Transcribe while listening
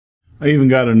I even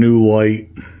got a new light.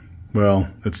 Well,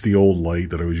 it's the old light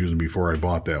that I was using before I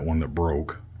bought that one that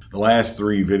broke. The last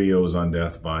 3 videos on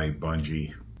Death by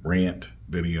Bunjie, rant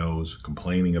videos,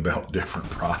 complaining about different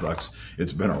products.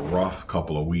 It's been a rough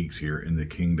couple of weeks here in the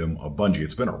kingdom of Bunjie.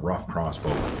 It's been a rough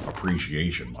crossbow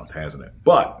appreciation month, hasn't it?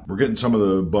 But we're getting some of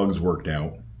the bugs worked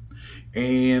out,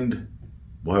 and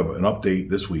we'll have an update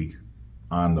this week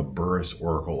on the Burris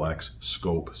Oracle X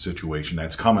scope situation.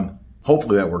 That's coming.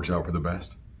 Hopefully that works out for the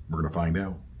best. We're going to find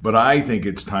out. But I think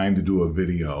it's time to do a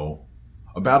video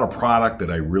about a product that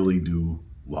I really do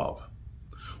love.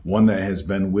 One that has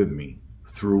been with me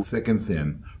through thick and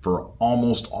thin for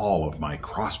almost all of my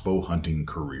crossbow hunting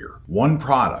career. One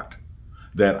product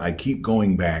that I keep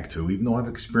going back to, even though I've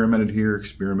experimented here,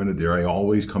 experimented there, I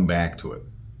always come back to it.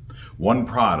 One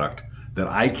product that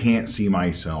I can't see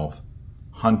myself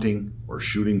hunting or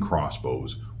shooting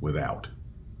crossbows without.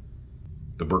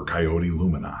 The Burt Coyote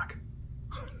Lumenok.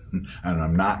 And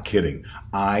I'm not kidding.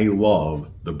 I love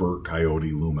the Burt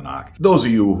Coyote Lumenok. Those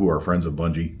of you who are friends of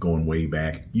Bunjie, going way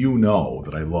back, you know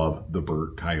that I love the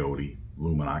Burt Coyote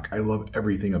Lumenok. I love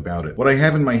everything about it. What I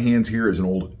have in my hands here is an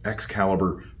old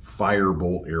Excalibur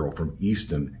Firebolt arrow from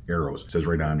Easton Arrows. It says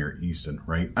right on here, Easton,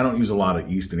 right? I don't use a lot of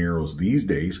Easton arrows these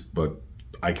days, but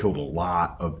I killed a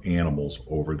lot of animals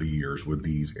over the years with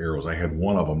these arrows. I had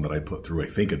one of them that I put through, I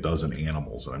think, a dozen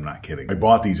animals, and I'm not kidding. I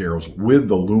bought these arrows with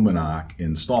the Lumenok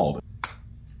installed.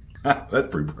 That's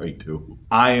pretty bright too.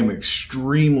 I am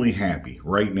extremely happy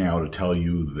right now to tell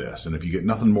you this, and if you get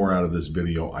nothing more out of this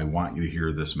video, I want you to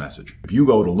hear this message. If you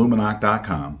go to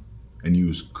lumenok.com and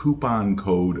use coupon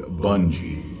code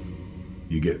Bunjie,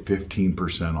 you get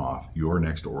 15% off your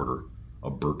next order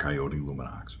of Burt Coyote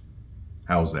Lumenoks.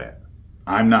 How's that?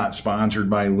 I'm not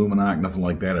sponsored by Lumenok, nothing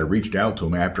like that. I reached out to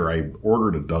them after I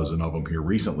ordered a dozen of them here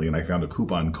recently, and I found a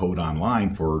coupon code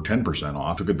online for 10%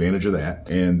 off. Took advantage of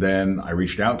that. And then I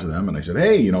reached out to them and I said,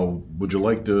 hey, you know, would you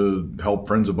like to help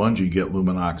Friends of Bunjie get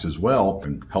Lumenoks as well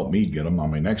and help me get them on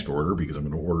my next order, because I'm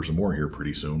going to order some more here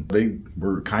pretty soon. They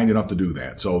were kind enough to do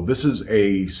that. So this is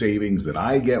a savings that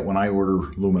I get when I order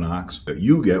Lumenoks, that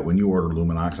you get when you order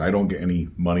Lumenoks. I don't get any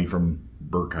money from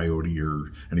Burt Coyote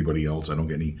or anybody else. I don't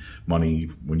get any money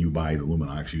when you buy the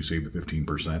Lumenoks. You save the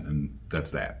 15%, and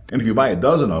that's that. And if you buy a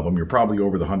dozen of them, you're probably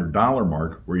over the $100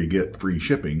 mark, where you get free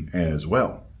shipping as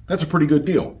well. That's a pretty good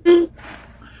deal.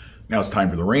 Now it's time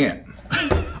for the rant.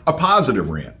 A positive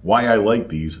rant. Why I like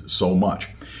these so much.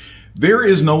 There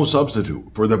is no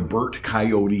substitute for the Burt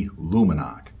Coyote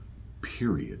Lumenok.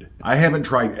 Period. I haven't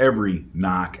tried every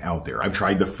knock out there. I've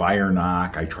tried the Fire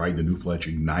Knock. I tried the New Fletch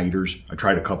Igniters. I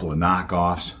tried a couple of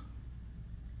knockoffs.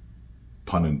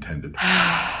 Pun intended.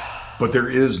 But there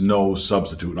is no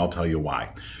substitute, and I'll tell you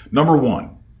why. Number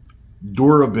one,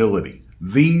 durability.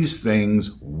 These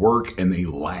things work and they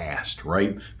last,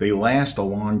 right? They last a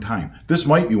long time. This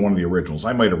might be one of the originals.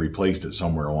 I might have replaced it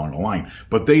somewhere along the line,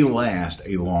 but they last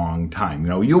a long time. You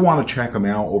know, you'll want to check them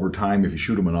out over time. If you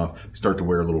shoot them enough, start to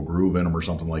wear a little groove in them or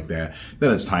something like that,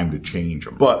 then it's time to change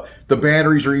them. But the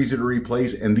batteries are easy to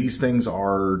replace, and these things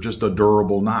are just a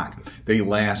durable knock. They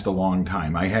last a long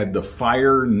time. I had the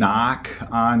Fire Knock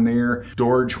on there.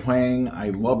 George Huang, I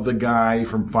love the guy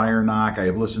from Fire Knock. I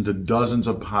have listened to dozens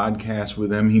of podcasts with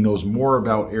him. He knows more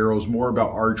about arrows, more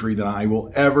about archery than I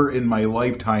will ever in my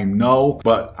lifetime know,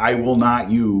 but I will not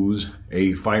use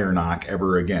a Fire Knock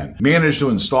ever again. Managed to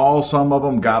install some of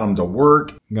them, got them to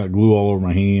work. Got glue all over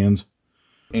my hands.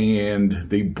 And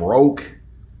they broke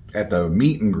at the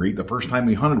meet and greet. The first time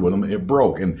we hunted with them, it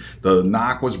broke, and the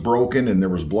knock was broken, and there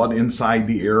was blood inside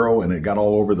the arrow, and it got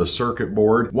all over the circuit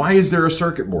board. Why is there a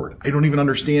circuit board? I don't even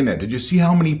understand that. Did you see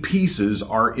how many pieces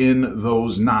are in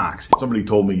those knocks? Somebody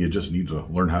told me you just need to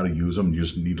learn how to use them. You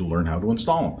just need to learn how to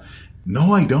install them.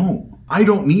 No, I don't. I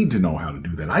don't need to know how to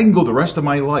do that. I can go the rest of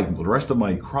my life, the rest of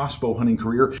my crossbow hunting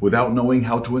career, without knowing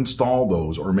how to install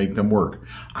those or make them work.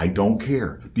 I don't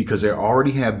care, because I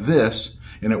already have this,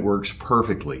 and it works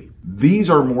perfectly. These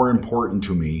are more important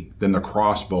to me than the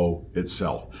crossbow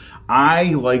itself.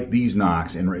 I like these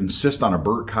knocks and insist on a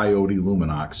Burt Coyote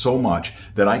Lumenok so much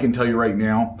that I can tell you right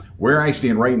now, where I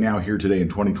stand right now here today in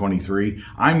 2023,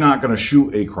 I'm not going to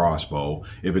shoot a crossbow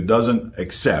if it doesn't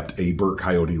accept a Burt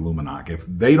Coyote Lumenok. If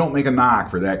they don't make a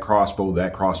knock for that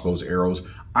crossbow's arrows,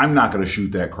 I'm not going to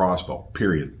shoot that crossbow,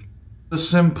 period. The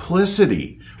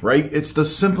simplicity, right? It's the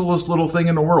simplest little thing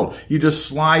in the world. You just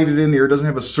slide it in there. It doesn't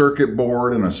have a circuit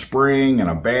board and a spring and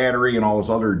a battery and all this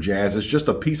other jazz. It's just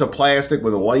a piece of plastic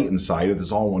with a light inside it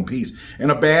that's all one piece, and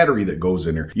a battery that goes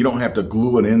in there. You don't have to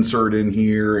glue an insert in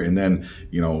here and then,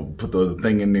 you know, put the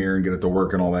thing in there and get it to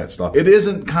work and all that stuff. It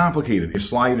isn't complicated. You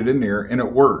slide it in there and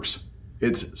it works.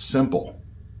 It's simple.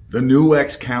 The new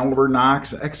Excalibur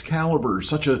nocks. Excalibur,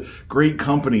 such a great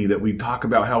company that we talk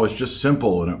about how it's just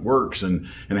simple and it works and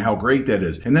how great that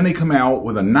is. And then they come out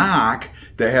with a nock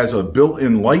that has a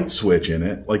built-in light switch in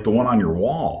it, like the one on your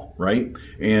wall, right?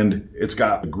 And it's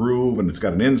got a groove and it's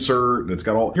got an insert and it's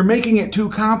got all... You're making it too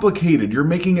complicated. You're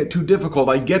making it too difficult.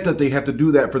 I get that they have to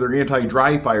do that for their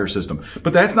anti-dry fire system,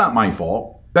 but that's not my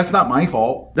fault. That's not my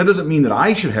fault. That doesn't mean that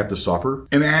I should have to suffer.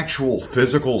 An actual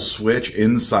physical switch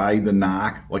inside the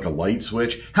nock, like a light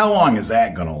switch, how long is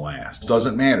that gonna last?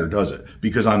 Doesn't matter, does it?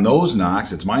 Because on those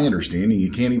nocks, it's my understanding, you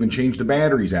can't even change the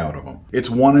batteries out of them. It's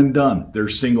one and done. They're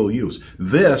single use.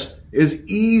 This is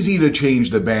easy to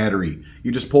change the battery.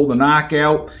 You just pull the nock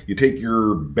out, you take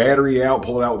your battery out,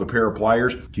 pull it out with a pair of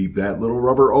pliers, keep that little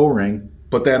rubber O-ring,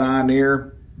 put that on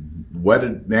there, wet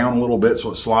it down a little bit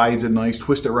so it slides in nice,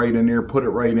 twist it right in there, put it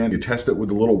right in. You test it with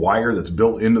the little wire that's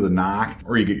built into the nock,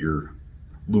 or you get your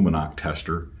Luminoc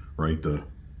tester, right, the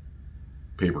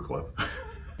paper clip.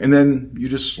 And then you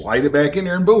just slide it back in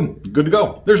there and boom, good to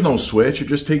go. There's no switch. It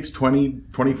just takes 20,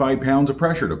 25 pounds of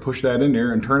pressure to push that in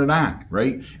there and turn it on,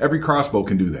 right? Every crossbow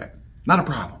can do that. Not a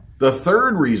problem. The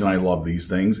third reason I love these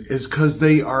things is because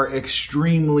they are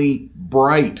extremely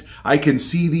bright. I can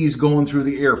see these going through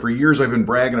the air. For years I've been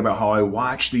bragging about how I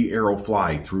watch the arrow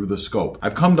fly through the scope.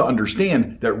 I've come to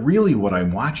understand that really what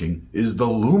I'm watching is the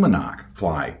Luminoc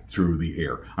fly through the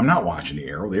air. I'm not watching the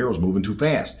arrow. The arrow's moving too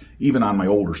fast, even on my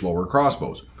older, slower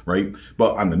crossbows, right?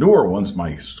 But on the newer ones,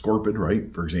 my Scorpyd,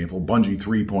 right, for example, Bunjie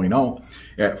 3.0,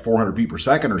 at 400 feet per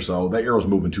second or so, that arrow's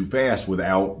moving too fast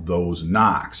without those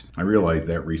nocks. I realized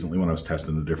that recently when I was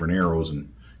testing the different arrows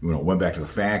and went back to the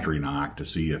factory nock to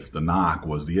see if the nock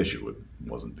was the issue. It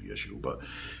wasn't the issue, but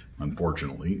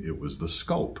unfortunately, it was the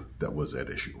scope that was at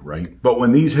issue, right? But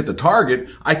when these hit the target,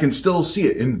 I can still see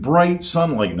it in bright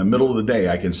sunlight in the middle of the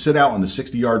day. I can sit out in the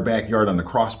 60-yard backyard on the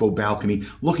crossbow balcony,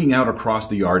 looking out across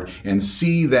the yard and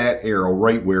see that arrow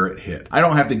right where it hit. I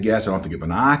don't have to guess. I don't have to get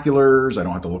binoculars. I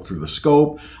don't have to look through the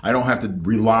scope. I don't have to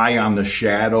rely on the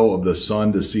shadow of the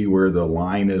sun to see where the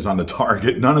line is on the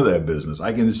target. None of that business.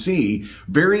 I can see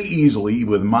very easily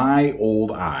with my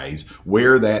old eyes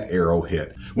where that arrow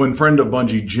hit. When Friend of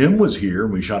Bunjie Jim was here,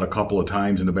 and we shot a couple of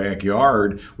times in the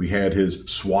backyard. We had his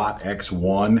SWAT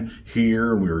X1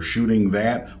 here, and we were shooting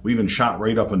that. We even shot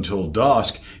right up until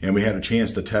dusk, and we had a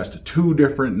chance to test two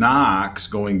different nocks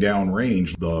going down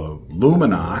range. The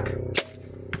Luminoc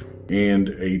and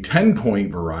a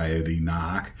 10-point variety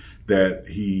nock that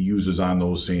he uses on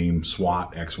those same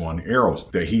SWAT X1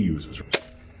 arrows that he uses.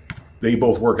 They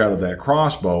both work out of that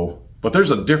crossbow. But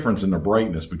there's a difference in the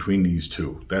brightness between these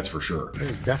two. That's for sure.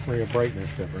 There's definitely a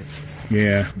brightness difference.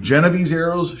 Yeah. Genevieve's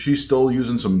arrows, she's still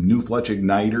using some new Fletch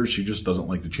igniters. She just doesn't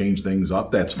like to change things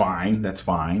up. That's fine. That's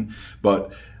fine.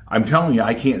 But I'm telling you,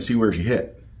 I can't see where she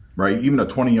hit, right? Even a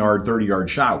 20-yard,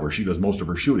 30-yard shot where she does most of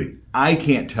her shooting. I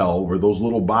can't tell where those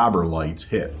little bobber lights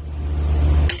hit.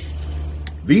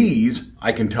 These,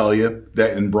 I can tell you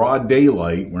that in broad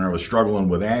daylight, when I was struggling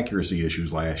with accuracy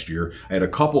issues last year, I had a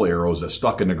couple arrows that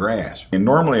stuck in the grass. And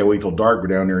normally I wait till dark, go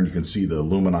down there, and you can see the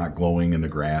Luminoc glowing in the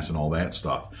grass and all that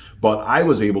stuff. But I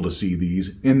was able to see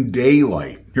these in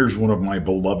daylight. Here's one of my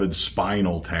beloved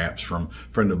spinal taps from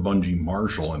Friend of Bunjie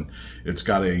Marshall, and it's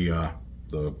got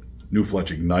the new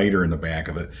Fletch igniter in the back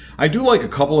of it. I do like a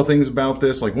couple of things about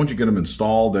this. Like once you get them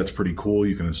installed, that's pretty cool.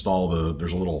 You can install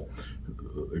there's a little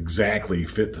exactly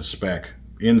fit to spec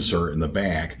insert in the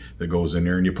back that goes in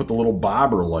there, and you put the little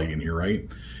bobber light in here, right?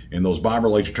 And those bobber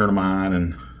lights, you turn them on,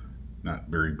 and not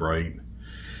very bright,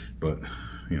 but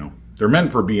you know, they're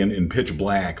meant for being in pitch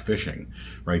black fishing,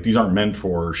 right? These aren't meant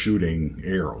for shooting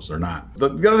arrows. They're not. The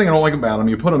other thing I don't like about them,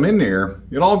 you put them in there,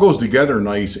 it all goes together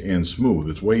nice and smooth.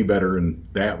 It's way better in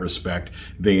that respect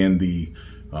than the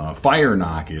fire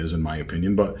nock is, in my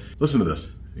opinion. But listen to this.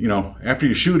 You know, after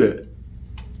you shoot it,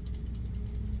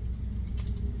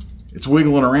 it's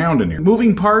wiggling around in here.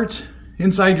 Moving parts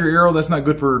inside your arrow, that's not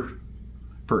good for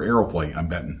arrow flight, I'm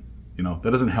betting. You know,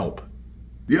 that doesn't help.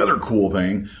 The other cool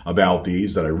thing about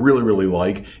these that I really, really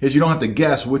like is you don't have to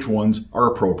guess which ones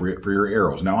are appropriate for your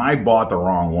arrows. Now, I bought the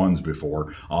wrong ones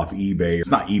before off eBay. It's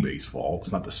not eBay's fault.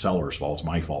 It's not the seller's fault. It's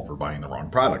my fault for buying the wrong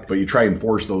product. But you try and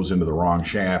force those into the wrong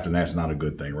shaft, and that's not a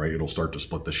good thing, right? It'll start to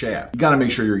split the shaft. You got to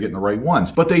make sure you're getting the right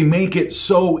ones. But they make it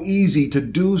so easy to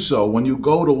do so when you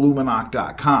go to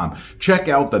luminoc.com. Check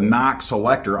out the nock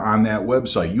selector on that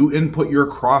website. You input your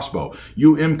crossbow.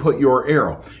 You input your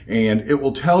arrow, and it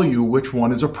will tell you which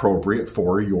one is appropriate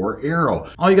for your arrow.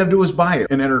 All you got to do is buy it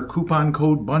and enter coupon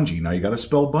code Bunjie. Now you got to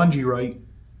spell Bunjie right.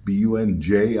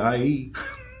 B-U-N-J-I-E.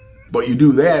 But you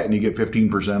do that and you get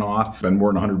 15% off. Spend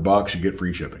more than $100, you get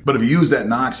free shipping. But if you use that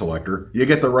knock selector, you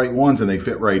get the right ones and they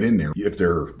fit right in there. If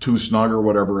they're too snug or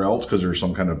whatever else, because there's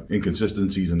some kind of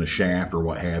inconsistencies in the shaft or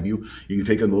what have you, you can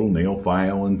take a little nail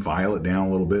file and file it down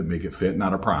a little bit, make it fit,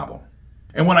 not a problem.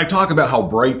 And when I talk about how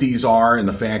bright these are and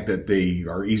the fact that they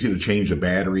are easy to change the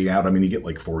battery out, I mean, you get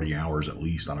like 40 hours at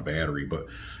least on a battery. But,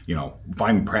 you know, if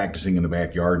I'm practicing in the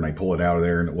backyard and I pull it out of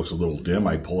there and it looks a little dim,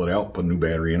 I pull it out, put a new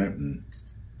battery in it, and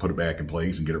put it back in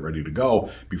place and get it ready to go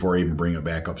before I even bring it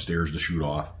back upstairs to shoot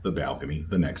off the balcony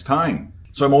the next time.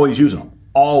 So I'm always using them.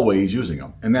 Always using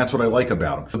them. And that's what I like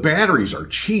about them. The batteries are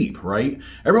cheap, right?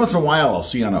 Every once in a while I'll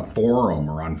see on a forum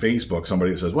or on Facebook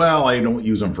somebody that says, well, I don't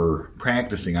use them for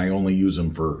practicing. I only use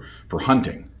them for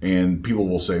hunting. And people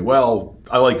will say, well,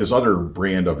 I like this other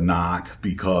brand of knock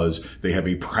because they have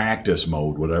a practice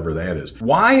mode, whatever that is.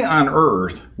 Why on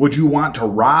earth would you want to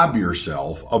rob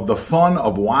yourself of the fun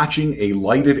of watching a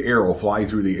lighted arrow fly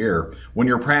through the air when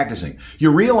you're practicing?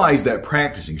 You realize that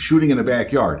practicing, shooting in the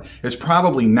backyard, is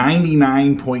probably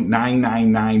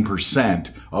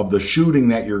 99.999% of the shooting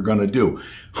that you're going to do.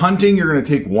 Hunting, you're going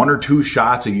to take 1 or 2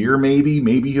 shots a year,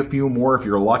 maybe a few more if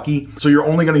you're lucky. So you're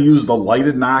only going to use the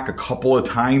lighted knock a couple of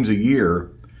times a year,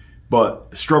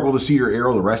 but struggle to see your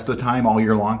arrow the rest of the time all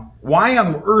year long. Why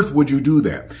on earth would you do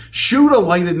that? Shoot a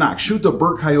lighted knock, shoot the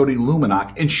Burt Coyote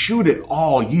Luminoc, and shoot it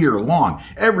all year long.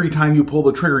 Every time you pull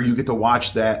the trigger, you get to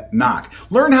watch that knock.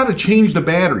 Learn how to change the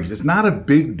batteries. It's not a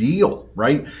big deal,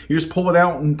 right? You just pull it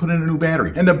out and put in a new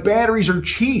battery. And the batteries are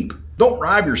cheap. Don't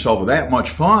rob yourself of that much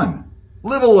fun.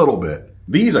 Live a little bit.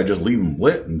 These, I just leave them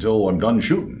lit until I'm done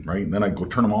shooting, right? And then I go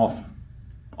turn them off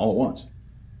all at once.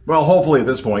 Well, hopefully at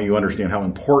this point you understand how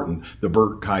important the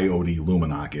Burt Coyote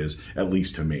Luminoc is, at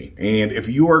least to me. And if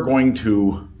you are going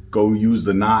to go use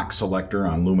the knock selector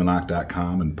on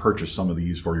luminoc.com and purchase some of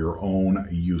these for your own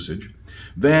usage,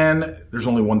 then there's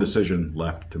only one decision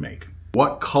left to make.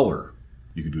 What color?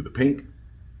 You could do the pink,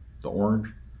 the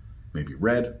orange, maybe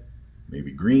red,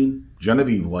 maybe green.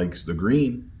 Genevieve likes the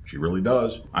green. She really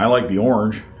does. I like the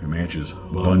orange. It matches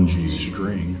Bunjie's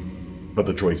string. But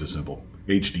the choice is simple.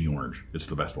 HD orange. It's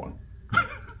the best one.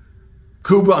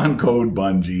 Coupon code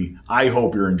Bunjie. I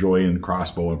hope you're enjoying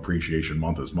Crossbow Appreciation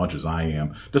Month as much as I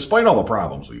am, despite all the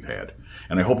problems we've had.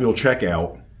 And I hope you'll check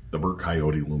out the Burt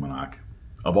Coyote Luminoc.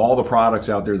 Of all the products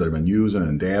out there that I've been using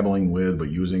and dabbling with, but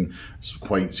using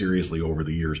quite seriously over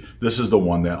the years, this is the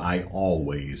one that I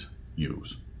always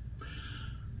use.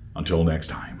 Until next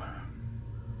time,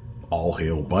 all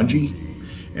hail Bunjie,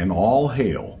 and all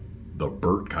hail the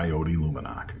Burt Coyote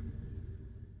Luminoc.